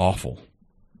sound awful."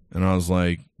 And I was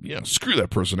like, "Yeah, screw that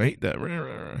person. I hate that."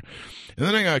 And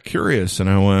then I got curious and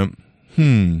I went,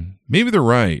 maybe they're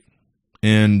right.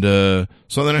 And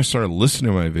so then I started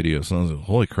listening to my videos, and I was like,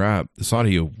 holy crap, this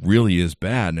audio really is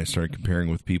bad. And I started comparing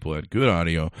with people who had good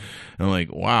audio. And I'm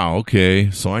like, wow,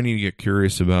 okay, so I need to get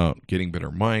curious about getting better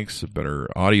mics, a better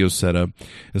audio setup.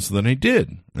 And so then I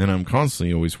did. And I'm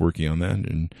constantly always working on that.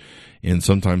 And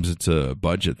sometimes it's a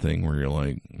budget thing where you're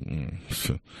like,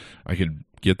 I could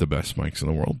get the best mics in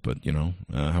the world, but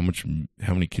how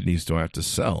many kidneys do I have to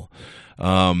sell?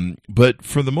 But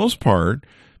for the most part,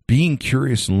 being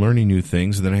curious and learning new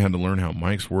things, and then I had to learn how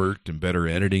mics worked and better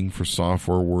editing for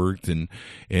software worked,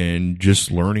 and just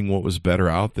learning what was better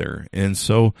out there. And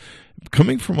so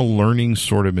coming from a learning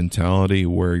sort of mentality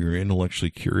where you're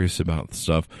intellectually curious about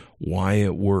stuff, why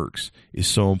it works is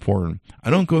so important. I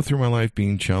don't go through my life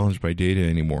being challenged by data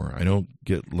anymore. I don't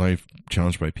get life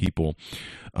challenged by people.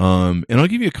 And I'll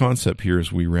give you a concept here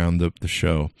as we round up the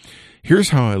show. Here's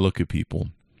how I look at people.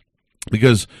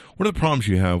 Because one of the problems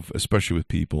you have, especially with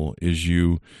people,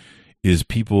 is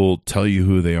people tell you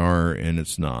who they are and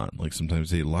it's not. Like sometimes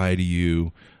they lie to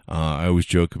you. I always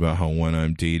joke about how when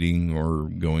I'm dating or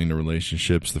going to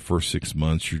relationships, the first 6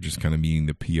 months, you're just kind of meeting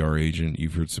the PR agent.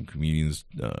 You've heard some comedians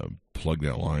plug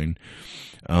that line.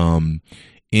 And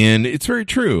it's very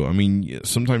true. I mean,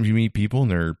 sometimes you meet people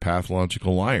and they're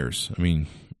pathological liars. I mean,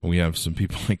 we have some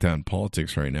people like that in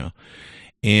politics right now.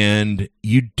 And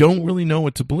you don't really know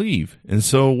what to believe. And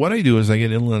so what I do is I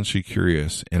get intellectually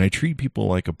curious, and I treat people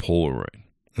like a Polaroid.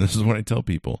 And this is what I tell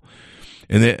people.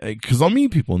 And because I'll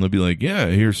meet people, and they'll be like, yeah,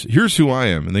 here's who I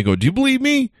am. And they go, do you believe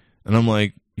me? And I'm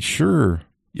like, sure.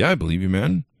 Yeah, I believe you,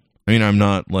 man. I mean, I'm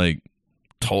not like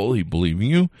totally believing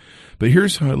you, but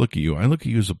here's how I look at you. I look at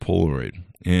you as a Polaroid.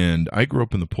 And I grew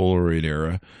up in the Polaroid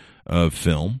era of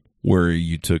film, where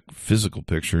you took physical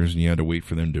pictures and you had to wait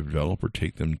for them to develop or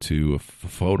take them to a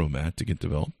photomat to get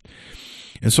developed.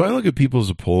 And so I look at people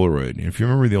as a Polaroid. And if you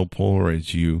remember the old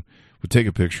Polaroids, you would take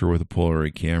a picture with a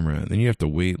Polaroid camera, and then you have to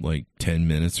wait like 10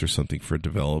 minutes or something for it to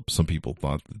develop. Some people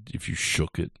thought that if you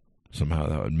shook it, somehow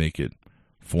that would make it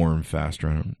form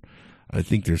faster. I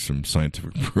think there's some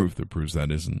scientific proof that proves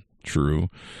that isn't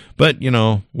true. But,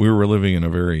 we were living in a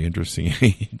very interesting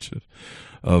age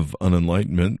of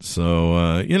unenlightenment.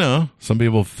 So, some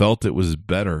people felt it was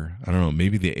better. I don't know,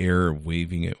 maybe the air of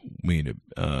waving it made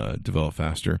it develop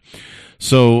faster.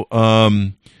 So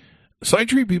I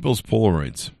treat people as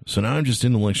Polaroids. So now I'm just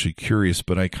intellectually curious,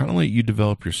 but I kind of let you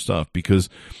develop your stuff, because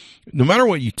no matter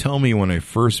what you tell me when I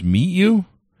first meet you,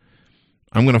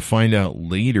 I'm going to find out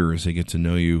later as I get to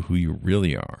know you who you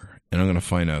really are. And I'm going to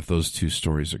find out if those two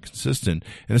stories are consistent.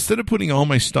 And instead of putting all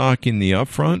my stock in the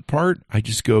upfront part, I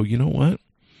just go, you know what?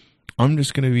 I'm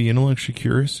just going to be intellectually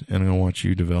curious, and I'm going to watch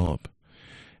you develop.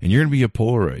 And you're going to be a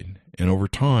Polaroid. And over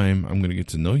time, I'm going to get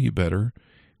to know you better,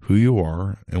 who you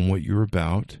are, and what you're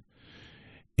about,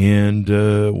 and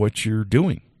what you're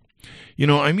doing.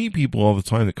 I meet people all the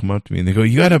time that come up to me and they go,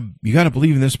 you gotta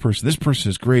believe in this person. This person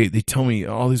is great. They tell me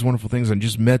all these wonderful things. I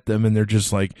just met them, and they're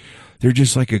just like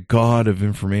a god of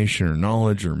information or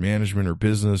knowledge or management or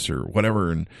business or whatever.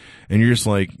 And you're just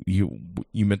like, you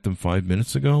met them 5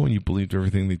 minutes ago and you believed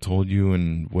everything they told you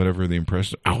and whatever they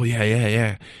impressed. Oh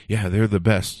yeah, they're the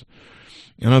best.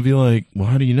 And I'll be like, well,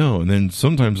 how do you know? And then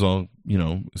sometimes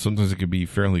sometimes it can be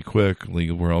fairly quick, like,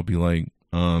 where I'll be like,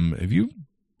 have you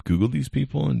Googled these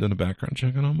people and done a background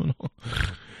check on them and all?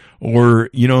 Or,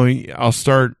 I'll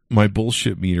start, my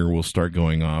bullshit meter will start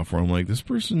going off where I'm like, this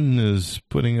person is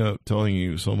telling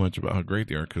you so much about how great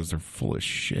they are because they're full of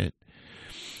shit.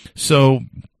 So,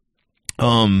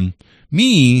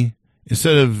 me,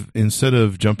 instead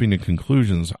of jumping to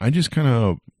conclusions, I just kind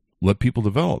of let people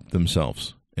develop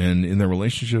themselves and in their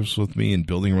relationships with me and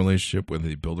building a relationship, whether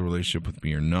they build a relationship with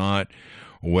me or not,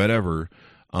 or whatever.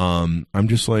 I'm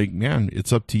just like, man,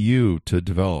 it's up to you to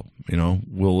develop.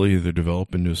 We'll either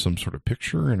develop into some sort of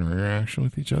picture and interaction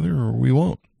with each other, or we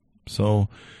won't. So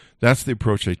that's the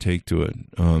approach I take to it.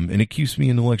 And it keeps me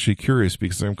intellectually curious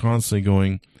because I'm constantly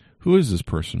going, who is this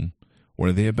person? What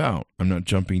are they about? I'm not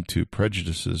jumping to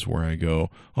prejudices where I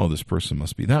go, oh, this person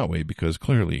must be that way because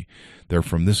clearly they're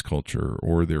from this culture,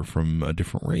 or they're from a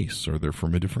different race, or they're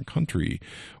from a different country,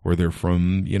 or they're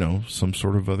from, some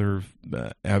sort of other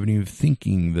avenue of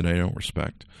thinking that I don't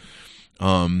respect.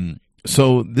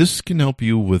 So this can help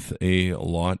you with a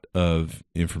lot of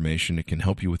information. It can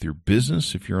help you with your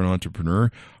business if you're an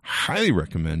entrepreneur. Highly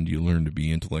recommend you learn to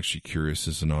be intellectually curious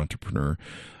as an entrepreneur.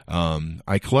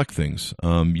 I collect things.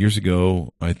 Years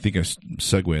ago, I think I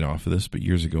segued off of this, but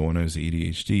years ago when I was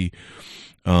ADHD,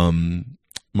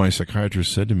 my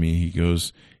psychiatrist said to me, he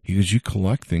goes, you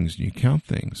collect things and you count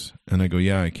things. And I go,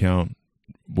 yeah, I count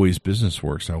ways business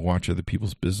works. I watch other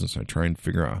people's business. I try and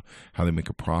figure out how they make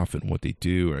a profit and what they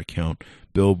do. I count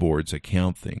billboards. I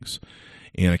count things.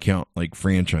 And I count like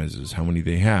franchises, how many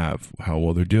they have, how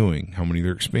well they're doing, how many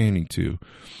they're expanding to.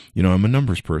 You know, I'm a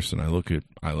numbers person. I look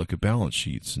at balance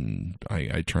sheets, and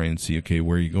I try and see, okay,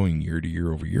 where are you going year to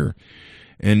year over year?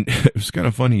 And it was kind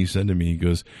of funny. He said to me, he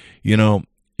goes, you know,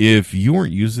 if you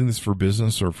weren't using this for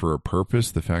business or for a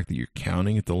purpose, the fact that you're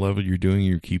counting at the level you're doing,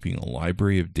 you're keeping a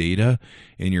library of data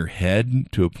in your head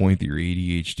to a point that you're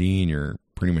ADHD and you're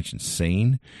pretty much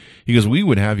insane. He goes, we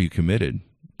would have you committed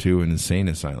to an insane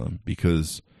asylum,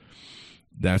 because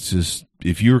that's just,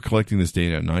 if you were collecting this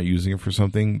data and not using it for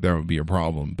something, that would be a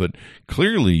problem. But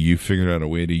clearly you figured out a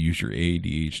way to use your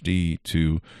ADHD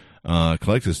to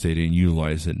collect this data and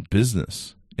utilize it in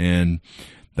business. And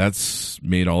that's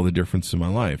made all the difference in my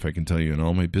life. I can tell you, in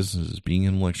all my businesses, being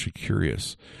intellectually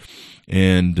curious.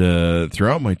 And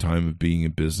throughout my time of being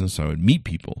in business, I would meet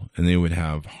people, and they would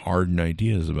have hardened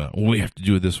ideas about, well, we have to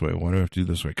do it this way. Why do we have to do it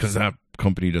this way? Because that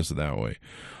company does it that way.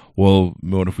 Well,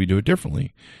 what if we do it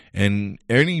differently? And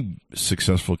any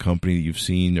successful company that you've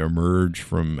seen emerge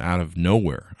from out of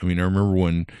nowhere. I mean, I remember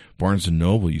when Barnes &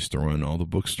 Noble used to run all the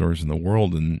bookstores in the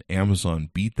world, and Amazon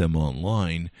beat them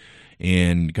online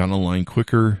and got online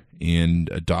quicker and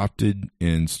adopted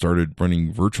and started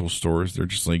running virtual stores. They're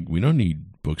just like, we don't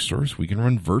need bookstores. We can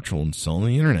run virtual and sell on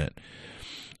the internet.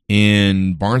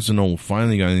 And Barnes & Noble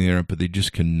finally got on the internet, but they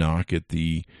just could not get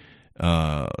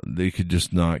they could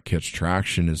just not catch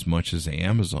traction as much as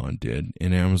Amazon did.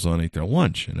 And Amazon ate their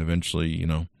lunch. And eventually, you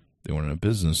know, they went out of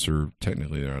business, or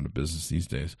technically they're out of business these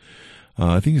days.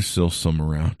 I think there's still some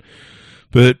around.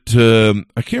 But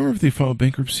I can't remember if they filed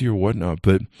bankruptcy or whatnot,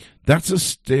 but that's a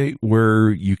state where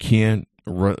you can't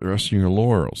rest on your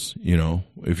laurels. You know,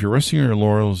 if you're resting on your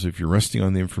laurels, if you're resting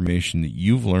on the information that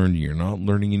you've learned, you're not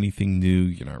learning anything new,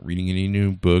 you're not reading any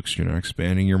new books, you're not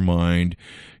expanding your mind,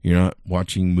 you're not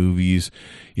watching movies.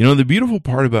 You know, the beautiful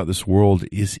part about this world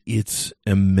is it's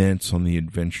immense on the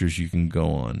adventures you can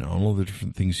go on, all of the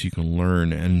different things you can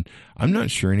learn. And I'm not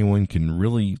sure anyone can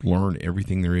really learn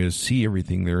everything there is, see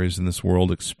everything there is in this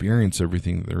world, experience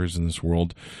everything that there is in this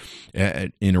world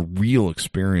in a real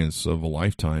experience of a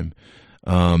lifetime.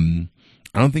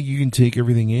 I don't think you can take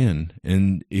everything in.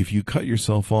 And if you cut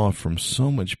yourself off from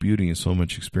so much beauty and so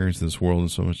much experience in this world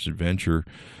and so much adventure,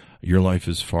 your life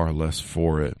is far less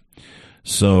for it.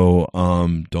 So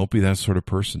don't be that sort of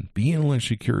person. Be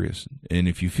intellectually curious. And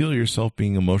if you feel yourself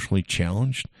being emotionally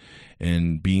challenged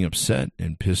and being upset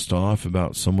and pissed off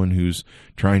about someone who's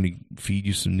trying to feed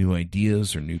you some new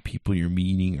ideas or new people you're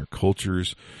meeting or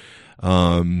cultures,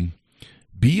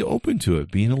 be open to it.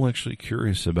 Be intellectually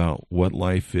curious about what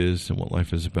life is and what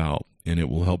life is about. And it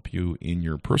will help you in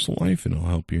your personal life, and it'll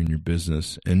help you in your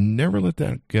business. And never let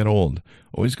that get old.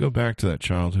 Always go back to that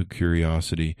childhood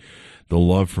curiosity, the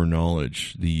love for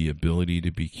knowledge, the ability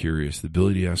to be curious, the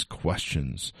ability to ask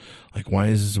questions. Like, why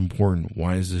is this important?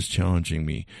 Why is this challenging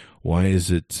me? Why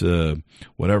is it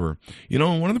whatever? You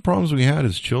know, one of the problems we had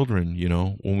as children, you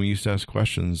know, when we used to ask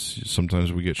questions,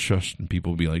 sometimes we get shushed and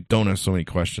people would be like, don't ask so many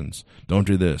questions. Don't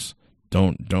do this.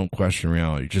 Don't question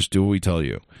reality. Just do what we tell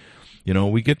you. You know,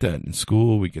 we get that in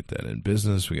school, we get that in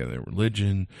business, we get that in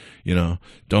religion. You know,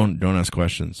 don't ask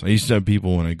questions. I used to have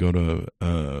people, when I go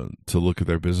to look at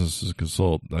their business as a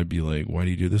consult, I'd be like, why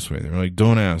do you do this way? They're like,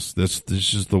 don't ask. This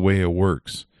is the way it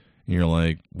works. And you're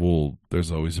like, well,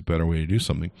 there's always a better way to do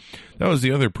something. That was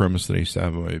the other premise that I used to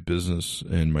have in my business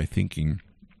and my thinking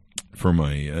for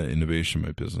my innovation,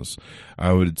 my business.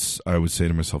 I would say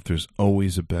to myself, there's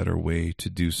always a better way to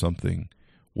do something.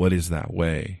 What is that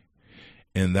way?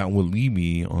 And that will lead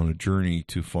me on a journey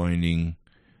to finding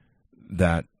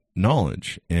that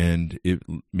knowledge. And it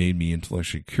made me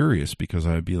intellectually curious, because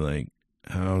I'd be like,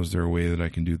 how is there a way that I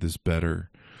can do this better?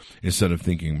 Instead of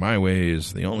thinking my way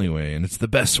is the only way and it's the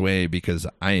best way because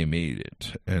I made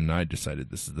it and I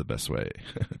decided this is the best way.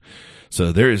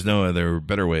 So there is no other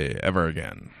better way ever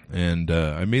again. And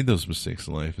I made those mistakes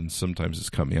in life, and sometimes it's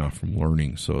cut me off from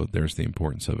learning. So there's the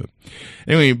importance of it.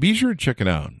 Anyway, be sure to check it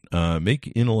out. Make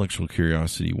intellectual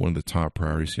curiosity one of the top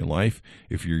priorities in your life.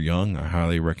 If you're young, I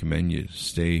highly recommend you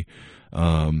stay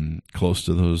close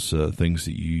to those things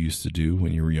that you used to do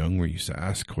when you were young, where you used to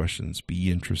ask questions,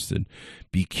 be interested,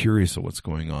 be curious of what's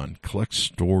going on, collect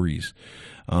stories.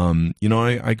 You know,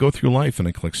 I go through life and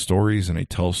I collect stories and I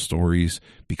tell stories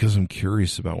because I'm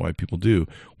curious about why people do.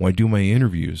 When I do my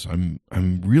interviews, I'm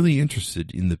really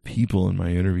interested in the people in my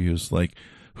interviews. Like,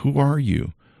 who are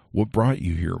you? What brought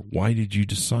you here? Why did you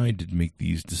decide to make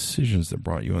these decisions that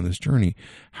brought you on this journey?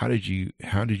 How did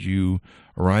you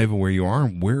arrive at where you are?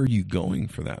 And where are you going,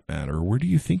 for that matter? Where do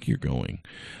you think you're going?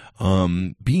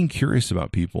 Being curious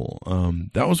about people.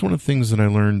 That was one of the things that I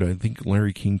learned. I think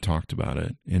Larry King talked about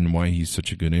it and why he's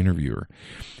such a good interviewer.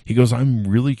 He goes, I'm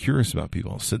really curious about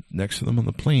people. I'll sit next to them on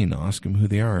the plane, I'll ask them who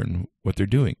they are and what they're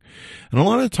doing. And a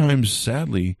lot of times,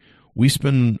 sadly, we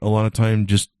spend a lot of time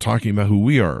just talking about who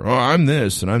we are. Oh, I'm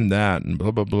this and I'm that and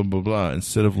blah, blah, blah, blah, blah,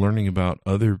 instead of learning about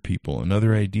other people and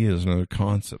other ideas and other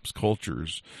concepts,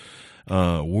 cultures,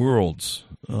 worlds,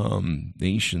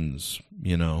 nations,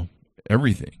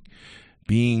 everything.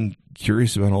 Being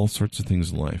curious about all sorts of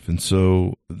things in life. And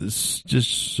so this is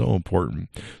just so important.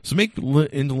 So make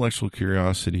intellectual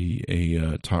curiosity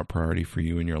a top priority for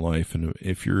you in your life. And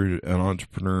if you're an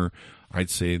entrepreneur, I'd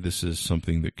say this is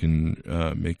something that can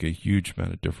make a huge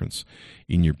amount of difference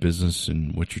in your business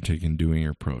and what you're doing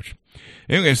your approach.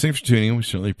 Anyway, guys, thanks for tuning in. We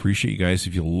certainly appreciate you guys.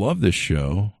 If you love this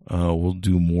show, we'll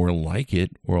do more like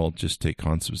it, or I'll just take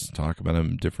concepts and talk about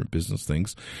them, different business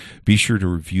things. Be sure to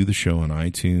review the show on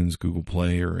iTunes, Google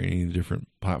Play, or any of the different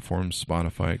platforms,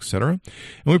 Spotify, etc. And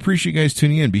we appreciate you guys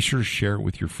tuning in. Be sure to share it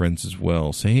with your friends as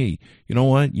well. Say, hey, you know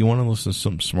what? You want to listen to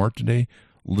something smart today?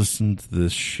 Listen to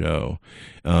this show.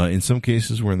 In some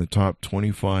cases, we're in the top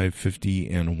 25, 50,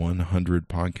 and 100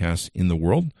 podcasts in the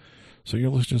world. So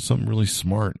you're listening to something really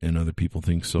smart, and other people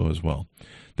think so as well.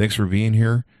 Thanks for being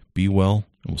here. Be well,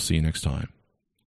 and we'll see you next time.